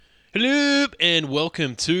Hello and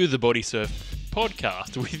welcome to the Bodysurf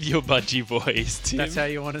podcast with your budgie boys, Tim. That's how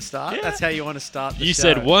you want to start? Yeah. That's how you want to start the You show.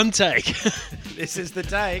 said one take. This is the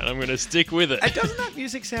day. And I'm going to stick with it. And doesn't that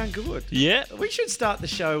music sound good? Yeah. We should start the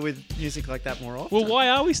show with music like that more often. Well, why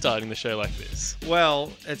are we starting the show like this?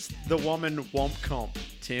 Well, it's the Wommin Womp Comp,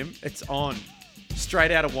 Tim. It's on.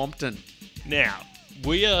 Straight out of Wompton. Now,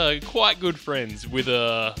 we are quite good friends with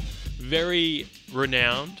a very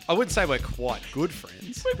renowned... I wouldn't say we're quite good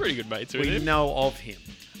friends. We're pretty good mates with We him. know of him.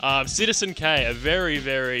 Citizen K, a very,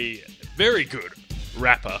 very, very good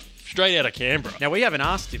rapper, straight out of Canberra. Now, we haven't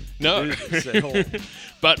asked him No. to do this at all.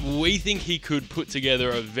 But we think he could put together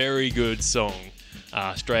a very good song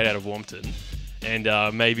straight out of Wompton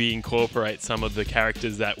and maybe incorporate some of the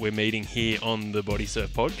characters that we're meeting here on the Bodysurf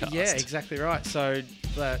podcast. Yeah, exactly right. So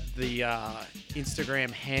the Instagram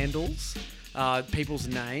handles... people's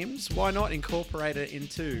names, why not incorporate it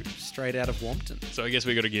into Straight Out of Wompton? So I guess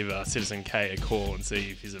we got to give Citizen K a call and see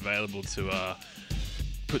if he's available to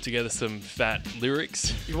put together some fat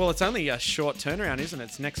lyrics. Well, it's only a short turnaround, isn't it?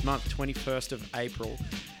 It's next month, 21st of April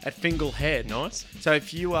at Fingal Head. Nice. So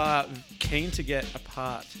if you are keen to get a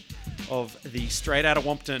part of the Straight Out of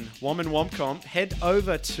Wompton Wommin Womp Comp, head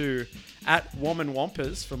over to @Wommin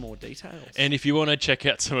Wompers for more details. And if you want to check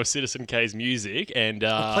out some of Citizen K's music, and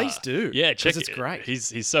please do. Yeah, check 'cause it's great.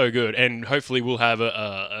 He's so good, and hopefully we'll have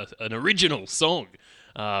an original song,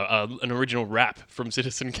 an original rap from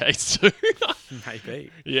Citizen K too.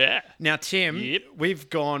 Maybe. Yeah. Now, Tim, Yep. we've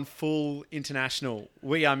gone full international.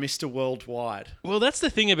 We are Mr. Worldwide. Well, that's the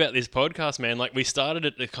thing about this podcast, man. Like, we started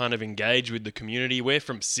it to kind of engage with the community. We're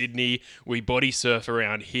from Sydney. We body surf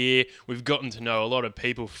around here. We've gotten to know a lot of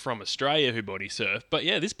people from Australia who body surf. But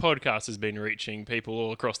yeah, this podcast has been reaching people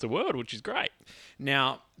all across the world, which is great.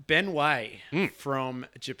 Now, Ben Wei from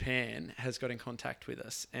Japan has got in contact with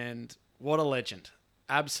us, and what a legend.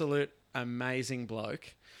 Absolute amazing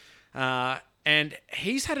bloke. And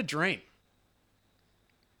he's had a dream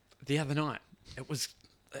the other night. It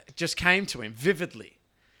just came to him vividly.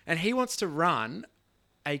 And he wants to run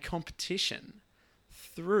a competition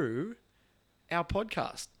through our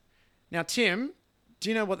podcast. Now, Tim, do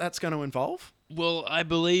you know what that's going to involve? Well, I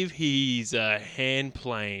believe he's a hand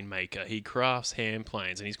plane maker. He crafts hand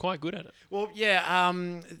planes, and he's quite good at it. Well, yeah.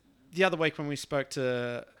 The other week when we spoke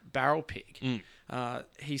to Barrel Pig,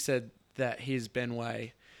 he said that his Ben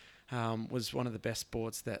Wei was one of the best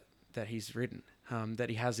boards that he's ridden, that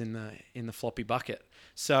he has in the floppy bucket.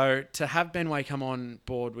 So to have Ben Wei come on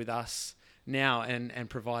board with us now and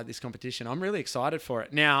provide this competition, I'm really excited for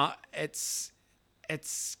it. Now it's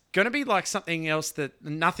going to be like something else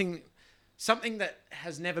something that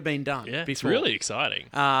has never been done Yeah, before. it's really exciting.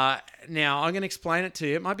 Now, I'm going to explain it to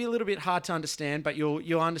you. It might be a little bit hard to understand, but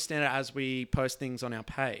you'll understand it as we post things on our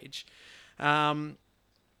page.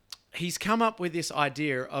 He's come up with this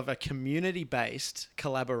idea of a community-based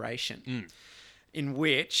collaboration in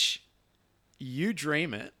which you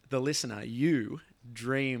dream it, the listener, you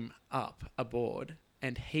dream up a board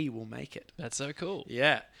and he will make it. That's so cool.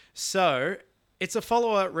 Yeah. So it's a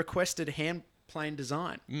follower-requested hand plane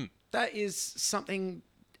design. That is something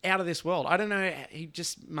out of this world. I don't know. He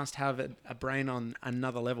just must have a brain on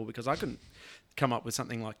another level because I couldn't come up with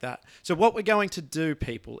something like that. So what we're going to do,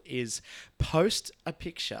 people, is post a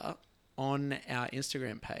picture on our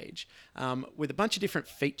Instagram page with a bunch of different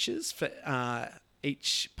features for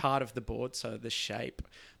each part of the board. So the shape,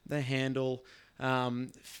 the handle,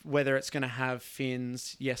 whether it's going to have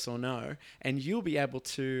fins, yes or no. And you'll be able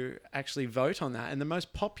to actually vote on that. And the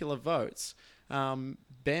most popular votes...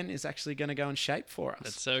 Ben is actually going to go and shape for us.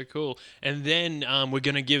 That's so cool. And then we're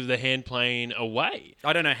going to give the hand plane away.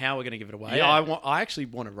 I don't know how we're going to give it away. Yeah. I actually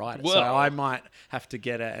want to ride it. Well- So I might have to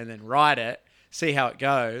get it and then ride it, see how it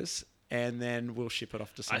goes, and then we'll ship it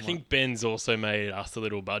off to someone. I think Ben's also made us the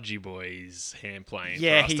little budgie boys hand plane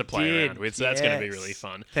Yeah, for us he to play did. around with. So that's going to be Yes. really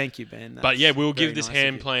fun. Thank you, Ben. But yeah, we'll very give this nice of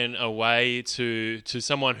hand you. plane away to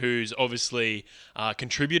someone who's obviously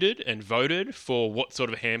contributed and voted for what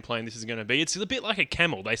sort of hand plane this is going to be. It's a bit like a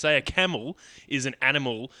camel. They say a camel is an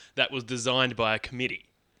animal that was designed by a committee.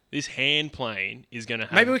 This hand plane is going to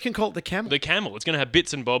have... Maybe we can call it the camel. The camel. It's going to have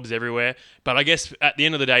bits and bobs everywhere. But I guess at the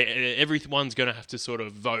end of the day, everyone's going to have to sort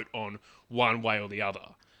of vote on one way or the other.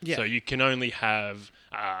 Yeah. So you can only have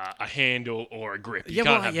a handle or a grip. You Yeah,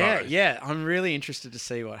 can't well, have yeah, both. yeah. I'm really interested to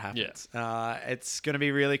see what happens. It's going to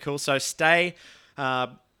be really cool. So stay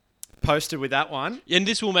posted with that one. And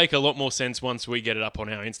this will make a lot more sense once we get it up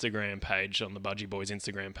on our Instagram page, on the Budgie Boys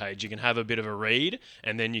Instagram page. You can have a bit of a read,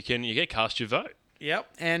 and then you get cast your vote. Yep.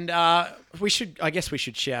 And I guess we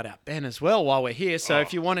should shout out Ben as well while we're here. So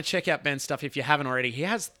if you want to check out Ben's stuff, if you haven't already, he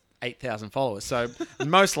has 8,000 followers. So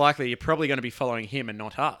most likely you're probably going to be following him and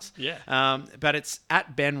not us. Yeah. But it's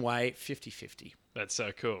at BenWay5050. That's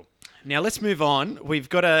so cool. Now let's move on. We've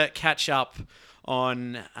got to catch up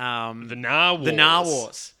on The Gnar Warz. The Gnar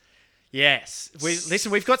Warz. Yes.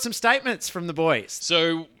 We've got some statements from the boys.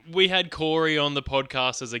 So we had Corey on the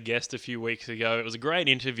podcast as a guest a few weeks ago. It was a great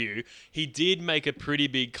interview. He did make a pretty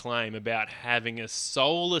big claim about having a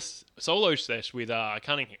solo sesh with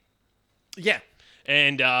Cunningham. Yeah.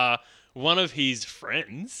 And one of his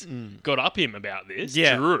friends got up him about this.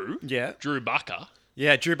 Yeah. Drew. Yeah. Drew Bucker.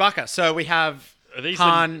 Yeah, Drew Bucker. So we have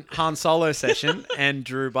Han Solo session and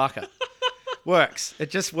Drew Bucker. Works.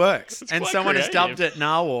 It just works. It's and quite someone has creative. dubbed it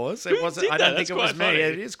Gnar Warz. It wasn't. did I don't that? think That's it was quite me.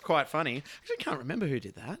 funny. It is quite funny. Actually, I can't remember who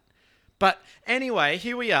did that. But anyway,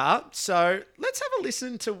 here we are. So let's have a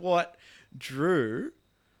listen to what Drew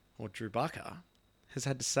Bucker has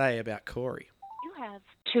had to say about Corey. You have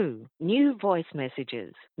 2 new voice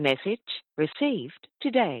messages. Message received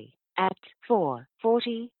today at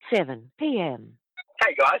 4:47 p.m.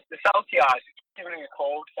 Hey guys, the Salty Eyes. Giving a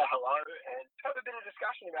call to say hello and have a bit of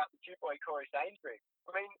discussion about the cute boy Corey Sainsbury.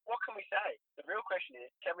 I mean, what can we say? The real question is,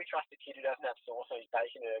 can we trust a kid who doesn't have sauce on his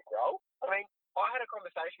bacon and a growl? I mean, I had a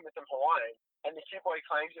conversation with some Hawaiians and the cute boy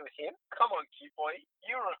claims it was him. Come on, cute boy,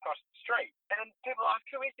 you were across the street. And people ask,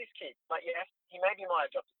 who is this kid? Like, yes, he may be my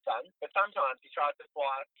adopted son, but sometimes he tries to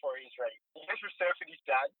fly before he's ready. He goes for a surf with his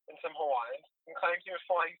dad and some Hawaiians and claims he was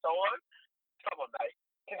flying solo. Come on, mate.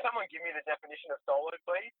 Can someone give me the definition of solo,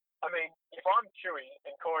 please? I mean, if I'm Chewie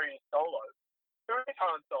and Corey is Solo, who is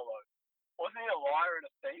Han Solo? Wasn't he a liar and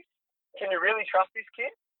a thief? Can you really trust this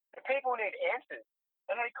kid? The people need answers.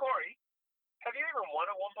 And hey, Corey, have you even won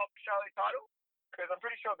a Womp Australia title? Because I'm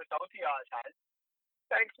pretty sure the Salty Eyes has.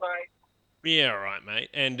 Thanks, mate. Yeah, all right,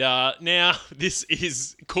 mate. And now this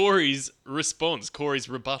is Corey's response, Corey's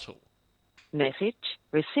rebuttal. Message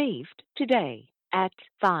received today at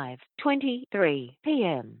 5:23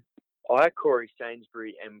 p.m. I, Corey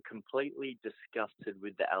Sainsbury, am completely disgusted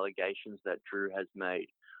with the allegations that Drew has made.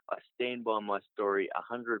 I stand by my story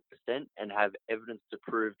 100% and have evidence to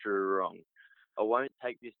prove Drew wrong. I won't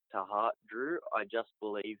take this to heart, Drew. I just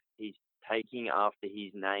believe he's taking after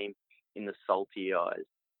his name in the Salty Eyes.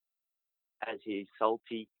 As he's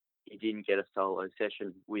salty, he didn't get a solo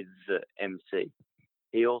session with the MC.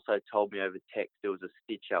 He also told me over text there was a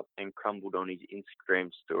stitch-up and crumbled on his Instagram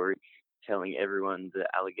story, telling everyone the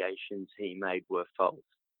allegations he made were false.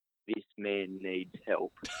 This man needs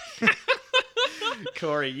help.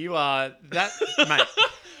 Corey, you are that mate.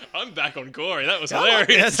 I'm back on Corey. That was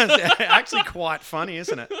hilarious. That's actually quite funny,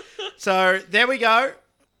 isn't it? So there we go.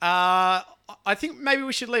 I think maybe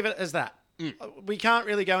we should leave it as that. We can't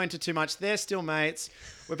really go into too much. They're still mates.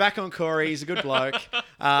 We're back on Corey. He's a good bloke.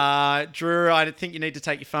 Drew, I think you need to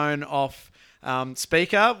take your phone off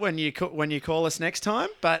speaker when you call us next time.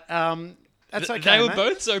 But that's okay. They were mate.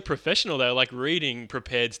 both so professional. They were like reading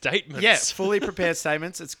prepared statements. Yes, fully prepared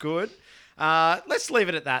statements. It's good. Let's leave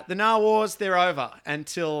it at that. The Gnar Warz, they're over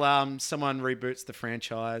until someone reboots the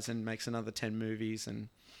franchise and makes another 10 movies and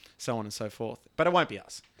so on and so forth. But it won't be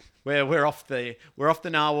us. We're off the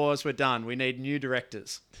Gnar Warz. We're done. We need new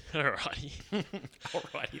directors. Alrighty.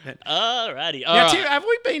 Alrighty then. Alrighty. Now, Tim, have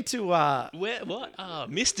we been to? Where? What?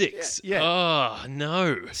 Mystics. Yeah. Oh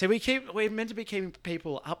no. So we're meant to be keeping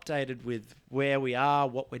people updated with where we are,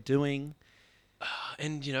 what we're doing.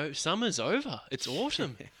 And summer's over. It's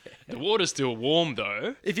autumn. The water's still warm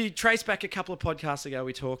though. If you trace back a couple of podcasts ago,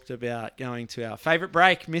 we talked about going to our favourite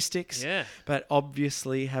break, Mystics. Yeah. But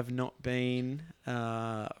obviously have not been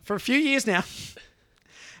for a few years now.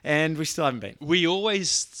 And we still haven't been. We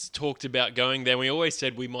always talked about going there. We always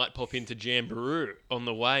said we might pop into Jamboree on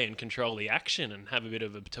the way and control the action and have a bit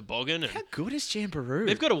of a toboggan. And How good is Jamboree?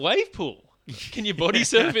 they've got a wave pool. Can you body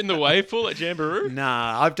surf in the wave pool at Jamboree?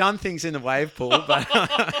 Nah, I've done things in the wave pool, but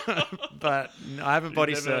but I haven't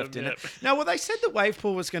body surfed in it. No, well, they said the wave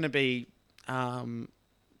pool was going to be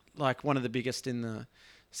like one of the biggest in the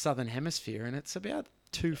southern hemisphere, and it's about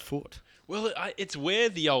 2 foot. Well, it's where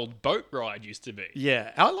the old boat ride used to be.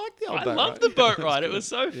 Yeah, I like the old boat ride. I love the boat ride. It good. was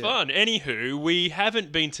so fun. Anywho, we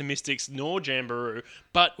haven't been to Mystics nor Jamboree,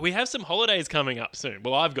 but we have some holidays coming up soon.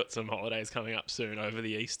 Well, I've got some holidays coming up soon over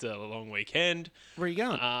the Easter long weekend. Where are you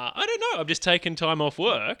going? I don't know. I've just taken time off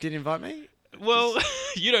work. Did you invite me? Well,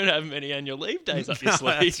 you don't have many annual leave days up your No,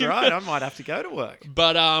 sleeve. that's right. I might have to go to work.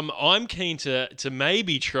 But I'm keen to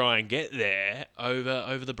maybe try and get there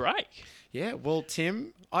over the break. Yeah, well,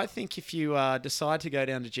 Tim, I think if you decide to go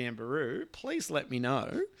down to Jamboree, please let me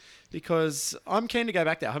know because I'm keen to go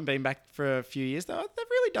back there. I haven't been back for a few years, though. They've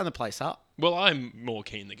really done the place up. Well, I'm more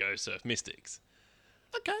keen to go surf Mystics.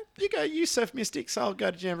 okay, you go, you surf Mystic, so I'll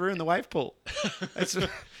go to Jamboree in the wave pool.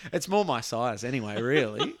 It's more my size anyway,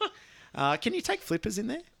 really. Can you take flippers in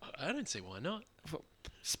there? I don't see why not.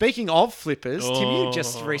 Speaking of flippers, Tim, you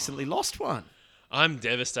just recently lost one. I'm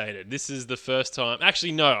devastated. This is the first time.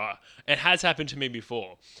 Actually, no, it has happened to me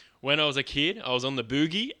before. When I was a kid, I was on the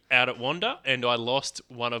boogie out at Wanda, and I lost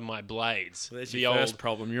one of my blades. Well, there's your first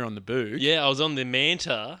problem. You're on the boog. Yeah, I was on the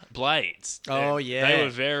Manta blades. Oh, yeah. They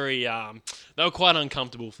were very, they were quite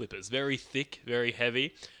uncomfortable flippers. Very thick, very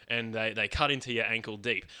heavy, and they cut into your ankle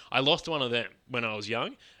deep. I lost one of them when I was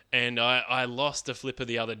young, and I lost a flipper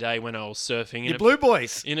the other day when I was surfing. Your Blue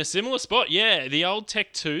Boys. In a similar spot, yeah. The old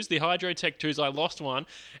Tech 2s, the Hydro Tech 2s, I lost one.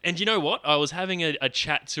 And you know what? I was having a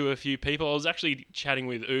chat to a few people. I was actually chatting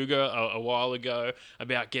with Uga a while ago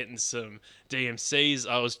about getting some DMCs.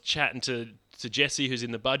 I was chatting to Jesse, who's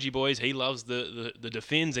in the Budgie Boys. He loves the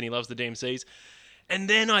Defins and he loves the DMCs. And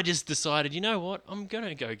then I just decided, you know what? I'm going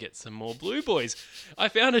to go get some more Blue Boys. I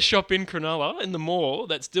found a shop in Cronulla in the mall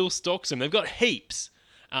that still stocks them. They've got heaps.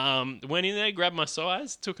 Went in there, grabbed my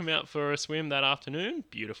size, took him out for a swim that afternoon.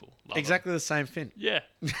 Beautiful. Love Exactly the same fin. Yeah.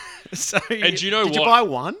 So and you know did what? you buy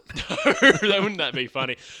one? Wouldn't that be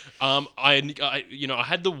funny? I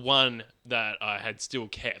had the one that I had still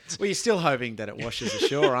kept. Well, you're still hoping that it washes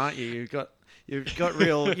ashore, aren't you? You've got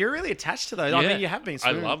real. You're really attached to those. I Yeah. mean, you have been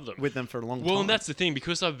swimming I love them. with them for a long time. Well, and that's the thing,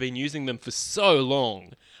 because I've been using them for so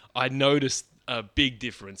long, I noticed a big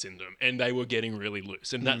difference in them, and they were getting really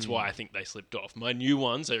loose, and that's why I think they slipped off. My new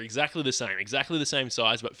ones are exactly the same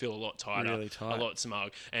size, but feel a lot tighter, Really tight. a lot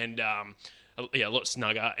smug, and a lot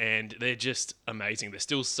snugger, and they're just amazing. They're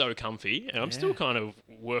still so comfy, and I'm still kind of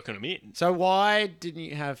working them in. So why didn't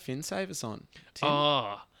you have fin savers on, Tim?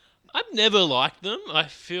 I've never liked them. I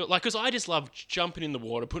feel like, because I just love jumping in the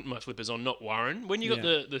water, putting my flippers on, not worrying. When you got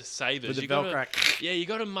the savers, With the you Velcro. you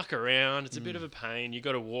got to muck around. It's a bit of a pain. You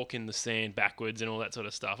got to walk in the sand backwards and all that sort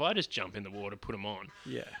of stuff. I just jump in the water, put them on.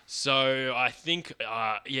 Yeah. So I think,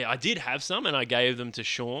 I did have some, and I gave them to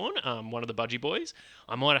Sean, one of the Budgie Boys.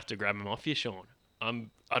 I might have to grab them off you, Sean.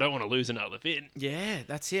 I don't want to lose another fin. Yeah,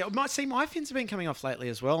 that's it. I might see my fins have been coming off lately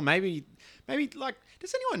as well. Maybe like,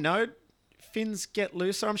 does anyone know? Fins get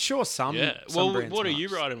looser. I'm sure some. Yeah. Some Well, brands what are might. you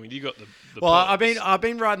riding with? You got the Well, pods. I've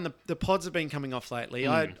been riding the pods have been coming off lately.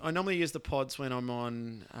 I normally use the pods when I'm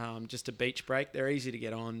on just a beach break. They're easy to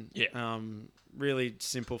get on. Yeah. Really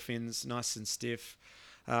simple fins, nice and stiff.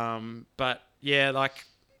 But yeah, like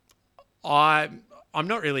I'm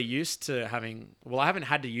not really used to having. Well, I haven't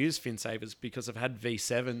had to use fin savers because I've had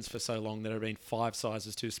V7s for so long that have been 5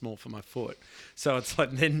 sizes too small for my foot. So it's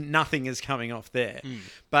like then nothing is coming off there.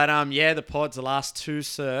 But the pods, the last 2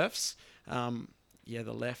 surfs.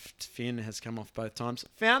 The left fin has come off both times.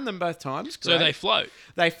 Found them both times. Great. So they float.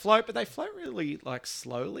 They float, but they float really like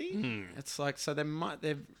slowly. It's like, so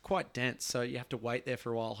they're quite dense, so you have to wait there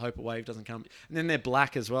for a while, hope a wave doesn't come. And then they're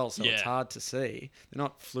black as well, so it's hard to see. They're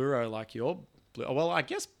not fluoro like your blue. Well, I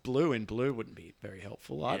guess blue in blue wouldn't be very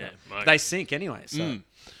helpful either. mate. They sink anyway, so.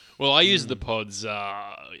 Well, I use the pods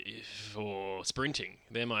for sprinting.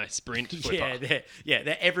 They're my sprint flipper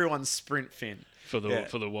They're everyone's sprint fin. for the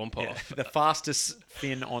Womp Yeah, off. the fastest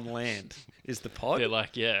fin on land is the pod. They're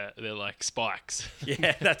like spikes.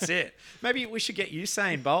 Yeah, that's it. Maybe we should get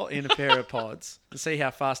Usain Bolt in a pair of pods and see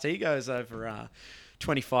how fast he goes over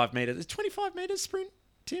 25 metres. Is 25 metres sprint,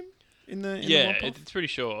 Tim? In the Womp Off? It's pretty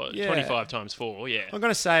short. Yeah. 25 times 4, yeah. I'm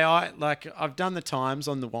going to say I've done the times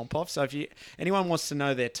on the Womp Off. So if anyone wants to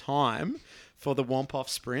know their time for the Womp Off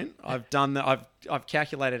sprint, I've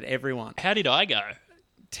calculated everyone. How did I go?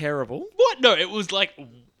 Terrible. What? No, it was like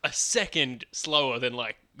a second slower than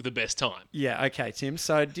like the best time. Yeah, okay, Tim.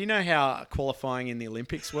 So do you know how qualifying in the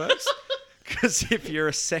Olympics works? Because if you're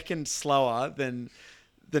a second slower than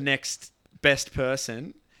the next best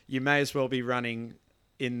person, you may as well be running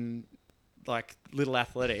in like little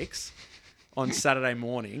athletics on Saturday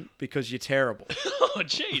morning because you're terrible. Oh,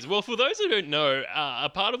 jeez. Well, for those who don't know, a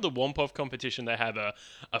part of the Womp Off competition, they have a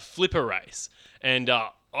flipper race. And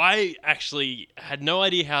I actually had no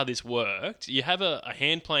idea how this worked. You have a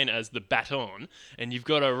hand plane as the baton, and you've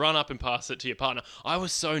got to run up and pass it to your partner. I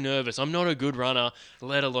was so nervous. I'm not a good runner,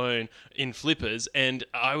 let alone in flippers, and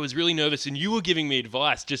I was really nervous, and you were giving me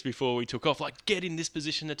advice just before we took off, like, get in this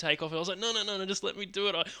position to take off. And I was like, no, just let me do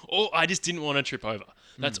it. I just didn't want to trip over.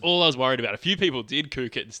 That's all I was worried about. A few people did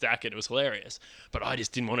kook it and stack it. It was hilarious. But I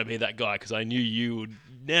just didn't want to be that guy because I knew you would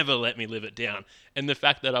never let me live it down. And the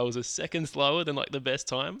fact that I was a second slower than like the best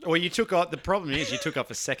time. Well, the problem is you took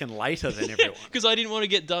off a second later than everyone. Because I didn't want to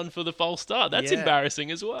get done for the false start. That's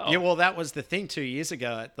embarrassing as well. Yeah, well, that was the thing 2 years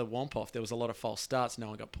ago at the Womp Off. There was a lot of false starts. No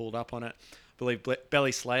one got pulled up on it. believe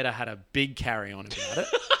Belly Slater had a big carry on about it.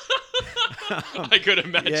 I could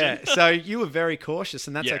imagine. Yeah, so you were very cautious,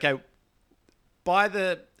 and that's Yeah. okay. By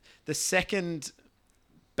the second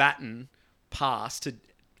baton pass to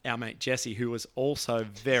our mate Jesse, who was also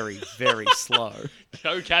very, very slow,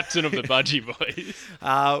 Co-captain of the Budgie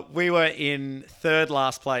Boys. we were in third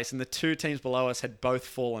last place, and the two teams below us had both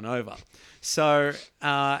fallen over. So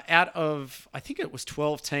out of, I think it was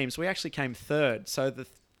 12 teams, we actually came third. So the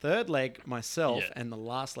third leg, myself, Yeah. and the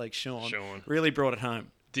last leg, Sean, Sean. really brought it home.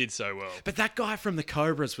 Did so well. But that guy from the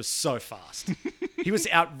Cobras was so fast. He was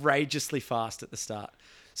outrageously fast at the start.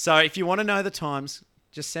 So if you want to know the times,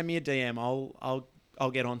 just send me a DM.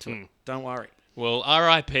 I'll get onto it. Don't worry. Well,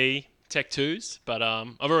 RIP Tech 2s, but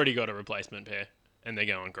I've already got a replacement pair, and they're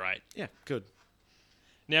going great. Yeah, good.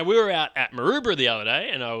 Now, we were out at Maroubra the other day,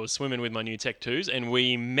 and I was swimming with my new Tech 2s, and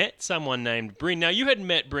we met someone named Bryn. Now, you had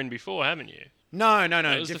met Bryn before, haven't you? No.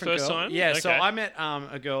 That was the different first girl. time? Yeah, so Okay. I met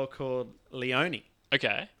a girl called Leonie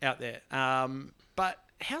Okay. out there. But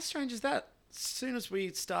how strange is that? As soon as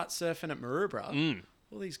we start surfing at Maroubra,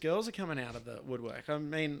 all these girls are coming out of the woodwork. I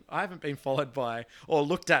mean, I haven't been followed by or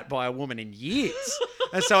looked at by a woman in years.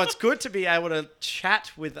 And so it's good to be able to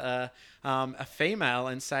chat with a female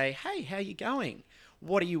and say, hey, how you going?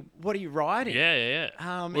 What are you riding? Yeah.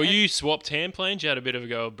 Well, you swapped hand planes. You had a bit of a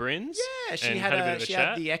go at Bryn's. Yeah, she and had a bit of a she chat.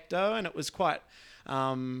 had the Ecto, and it was quite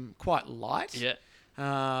light. Yeah.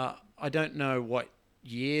 I don't know what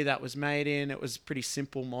year that was made in. It was a pretty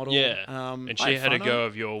simple model. Yeah, and and she had a fun go on it.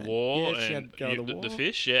 of your wall Yeah, she and had a go of the the wall.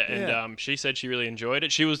 fish, yeah. Yeah. And she said she really enjoyed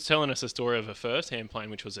it. She was telling us a story of her first hand plane,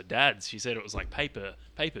 which was her dad's. She said it was like paper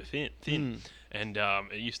thin, and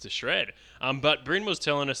it used to shred. But Bryn was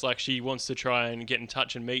telling us like she wants to try and get in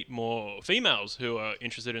touch and meet more females who are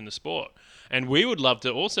interested in the sport. And we would love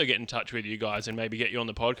to also get in touch with you guys and maybe get you on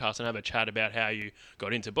the podcast and have a chat about how you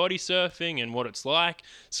got into body surfing and what it's like.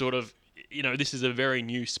 Sort of, you know, this is a very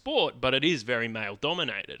new sport, but it is very male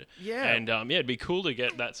dominated. Yeah. And it'd be cool to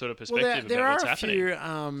get that sort of Well, perspective there about are what's a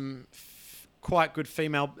happening. few quite good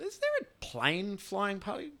female. Is there a plane flying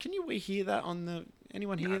past? Can we hear that on the?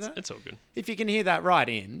 Anyone hear that? It's all good. If you can hear that, right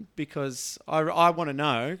in, because I want to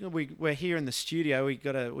know. We're here in the studio. We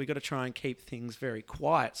gotta try and keep things very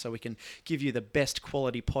quiet so we can give you the best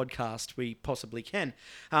quality podcast we possibly can.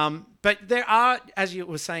 But there are, as you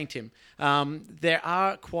were saying, Tim, there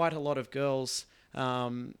are quite a lot of girls.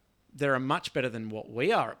 There are much better than what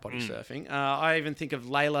we are at body surfing. I even think of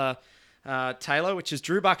Layla Taylor, which is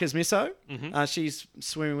Drew Bucker's misso. She's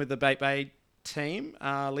swimming with the Bait Bay team.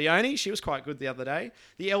 Leonie, she was quite good the other day.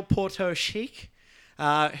 The El Porto Chic,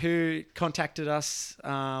 who contacted us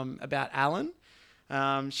about Alan.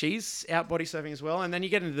 She's out body surfing as well. And then you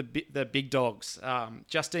get into the big dogs.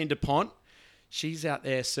 Justine Dupont, she's out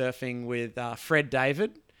there surfing with Fred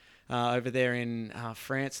David over there in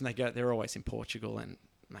France, and they're always in Portugal. And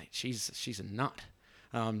mate, she's a nut.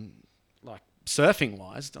 Like surfing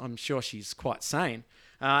wise, I'm sure she's quite sane.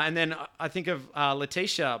 And then I think of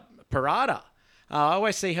Letitia Parada. I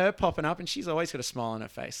always see her popping up, and she's always got a smile on her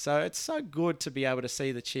face. So it's so good to be able to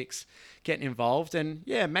see the chicks getting involved. And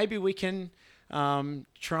yeah, maybe we can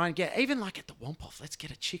try and get, even like at the Womp Off, let's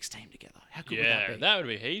get a chicks team together. How cool would that be? That would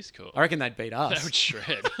be heaps cool. I reckon they'd beat us. That would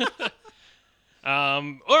shred. All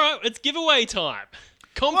right, it's giveaway time.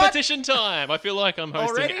 Competition time. I feel like I'm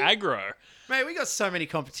hosting Already? aggro. Mate, we got so many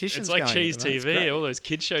competitions. It's like going Cheese at the moment. It's TV. great. All those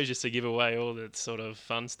kids shows used to give away all that sort of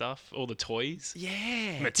fun stuff, all the toys,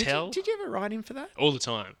 Yeah. Mattel. Did you ever write in for that? all the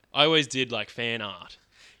time. I always did like fan art.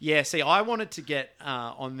 Yeah, see, I wanted to get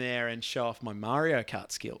on there and show off my Mario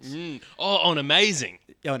Kart skills. Oh, on Amazing.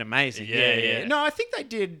 Oh, and amazing. Yeah. No, I think they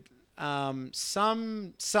did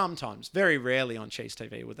sometimes, very rarely on Cheese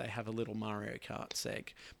TV would they have a little Mario Kart seg.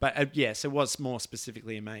 But yes, it was more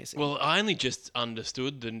specifically amazing. Well, I only just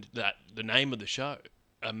understood the name of the show.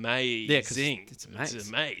 Amazing. Yeah, 'cause it's amazing. It's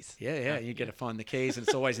amazing. Yeah, you get to find the keys, and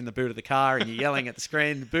it's always in the boot of the car, and you're yelling at the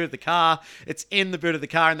screen, the boot of the car. It's in the boot of the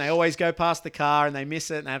car, and they always go past the car, and they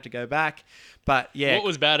miss it, and they have to go back. But yeah, What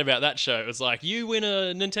was bad about that show? It was like, you win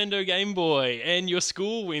a Nintendo Game Boy, and your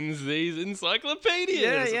school wins these encyclopedias.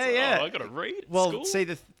 Yeah, It's yeah, like, yeah. Oh, I got to read at well, school. see,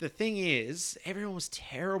 the thing is, everyone was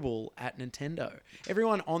terrible at Nintendo.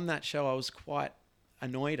 Everyone on that show I was quite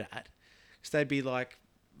annoyed at, because they'd be like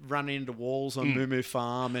running into walls on Moo Moo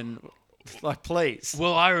Farm, and like, please.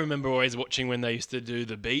 Well, I remember always watching when they used to do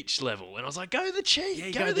the beach level, and I was like, go the cheat, Yeah,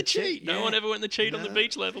 go the cheat. No yeah. one ever went the cheat on the No,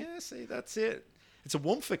 beach level. Yeah, see, that's it. It's a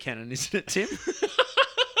Womford cannon, isn't it, Tim?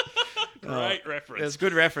 Great reference. It's a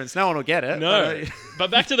good reference. No one will get it. No.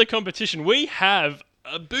 But back to the competition. We have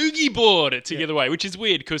a boogie board to give away, which is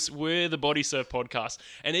weird because we're the Body Surf podcast.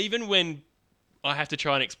 And even when I have to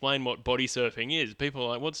try and explain what body surfing is. People are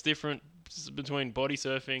like, what's different between body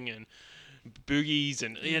surfing and boogies?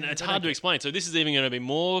 And it's hard to explain. So this is even going to be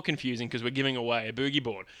more confusing because we're giving away a boogie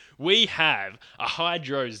board. We have a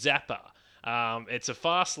Hydro Zapper. It's a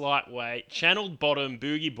fast, lightweight, channeled bottom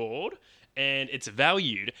boogie board, and it's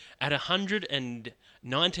valued at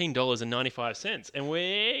 $119.95, and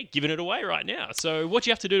we're giving it away right now. So what do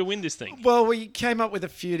you have to do to win this thing? Well, we came up with a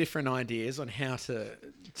few different ideas on how to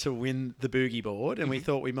win the boogie board, and we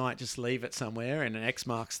thought we might just leave it somewhere in an X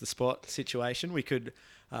marks the spot situation. We could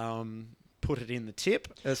put it in the tip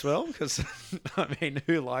as well, because, I mean,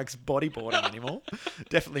 who likes bodyboarding anymore?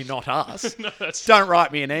 Definitely not us. No, Don't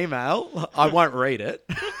write me an email. I won't read it.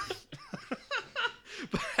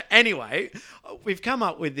 But anyway, we've come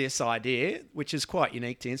up with this idea, which is quite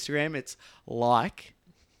unique to Instagram. It's like,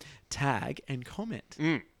 tag, and comment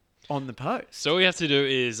on the post. So all we have to do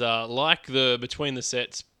is like the Between the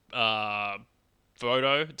Sets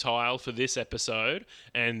photo tile for this episode,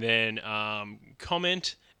 and then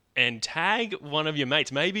comment and tag one of your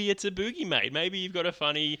mates. Maybe it's a boogie mate. Maybe you've got a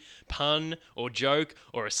funny pun or joke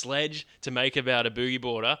or a sledge to make about a boogie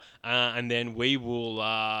boarder, and then we will,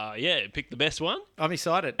 pick the best one. I'm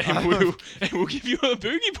excited. And we'll give you a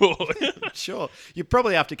boogie board. Sure. You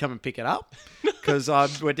probably have to come and pick it up, because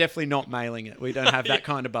we're definitely not mailing it. We don't have that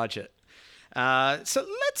kind of budget. So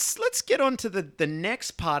let's get on to the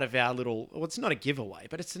next part of our little... Well, it's not a giveaway,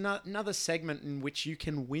 but it's another segment in which you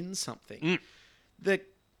can win something. The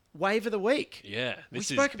Wave of the Week. Yeah, we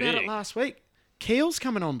spoke about it last week. Keel's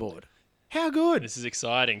coming on board. How good. This is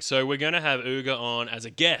exciting. So we're going to have Uga on as a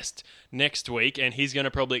guest next week, and he's going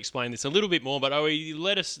to probably explain this a little bit more, but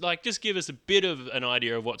let us, just give us a bit of an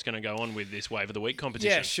idea of what's going to go on with this Wave of the Week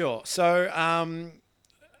competition. Yeah, sure. So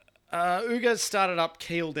Uga started up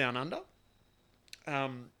Keel Down Under,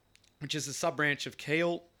 which is a sub-branch of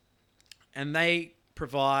Keel, and they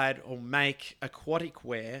provide or make aquatic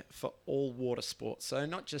wear for all water sports. So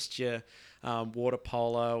not just your water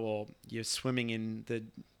polo or you're swimming in the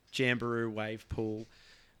Jamboree wave pool,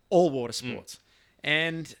 all water sports.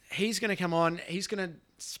 And he's going to come on. He's going to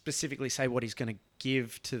specifically say what he's going to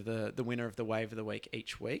give to the winner of the Wave of the Week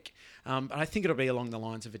each week. But I think it'll be along the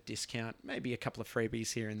lines of a discount, maybe a couple of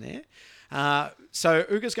freebies here and there. So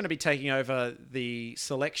Uga's going to be taking over the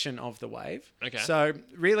selection of the wave. Okay. So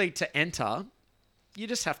really to enter... You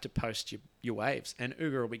just have to post your waves, and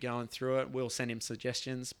Uga will be going through it. We'll send him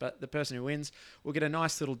suggestions, but the person who wins will get a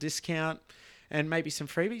nice little discount and maybe some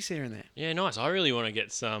freebies here and there. Yeah, nice. I really want to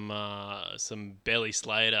get some Belly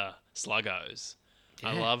Slater sluggos.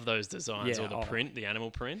 Yeah. I love those designs, or the print, the animal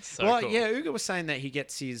prints. So cool. Yeah, Uga was saying that he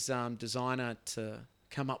gets his designer to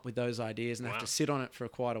come up with those ideas and have to sit on it for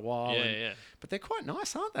quite a while. Yeah. But they're quite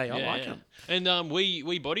nice, aren't they? I like them. And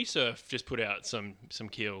we Bodysurf just put out some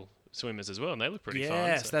Keel swimmers as well, and they look pretty fun.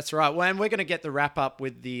 Yes, that's right. Well, and we're going to get the wrap up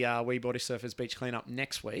with the We Body Surfers Beach Cleanup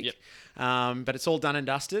next week. Yep. But it's all done and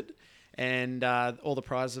dusted, and all the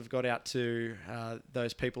prizes have got out to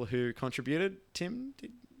those people who contributed. Tim,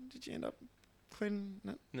 did you end up cleaning?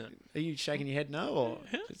 No. Are you shaking your head no? Or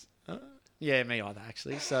yeah, me either,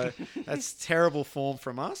 actually. So that's terrible form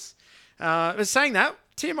from us. But saying that,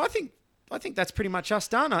 Tim, I think that's pretty much us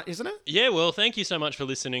done, isn't it? Yeah, well, thank you so much for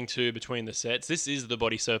listening to Between the Sets. This is the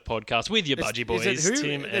Bodysurf podcast with your budgie boys,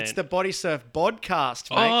 Tim. It's the Bodysurf podcast,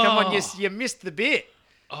 mate. Come on, you missed the bit.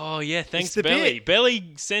 Oh, yeah, thanks, Belly.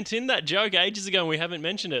 Belly sent in that joke ages ago and we haven't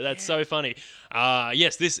mentioned it. That's so funny.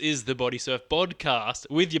 Yes, this is the Bodysurf podcast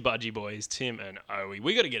with your budgie boys, Tim and Owie.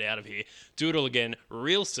 We got to get out of here. Do it all again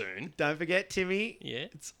real soon. Don't forget, Timmy. Yeah.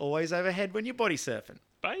 It's always overhead when you're body surfing.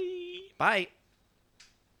 Bye. Bye.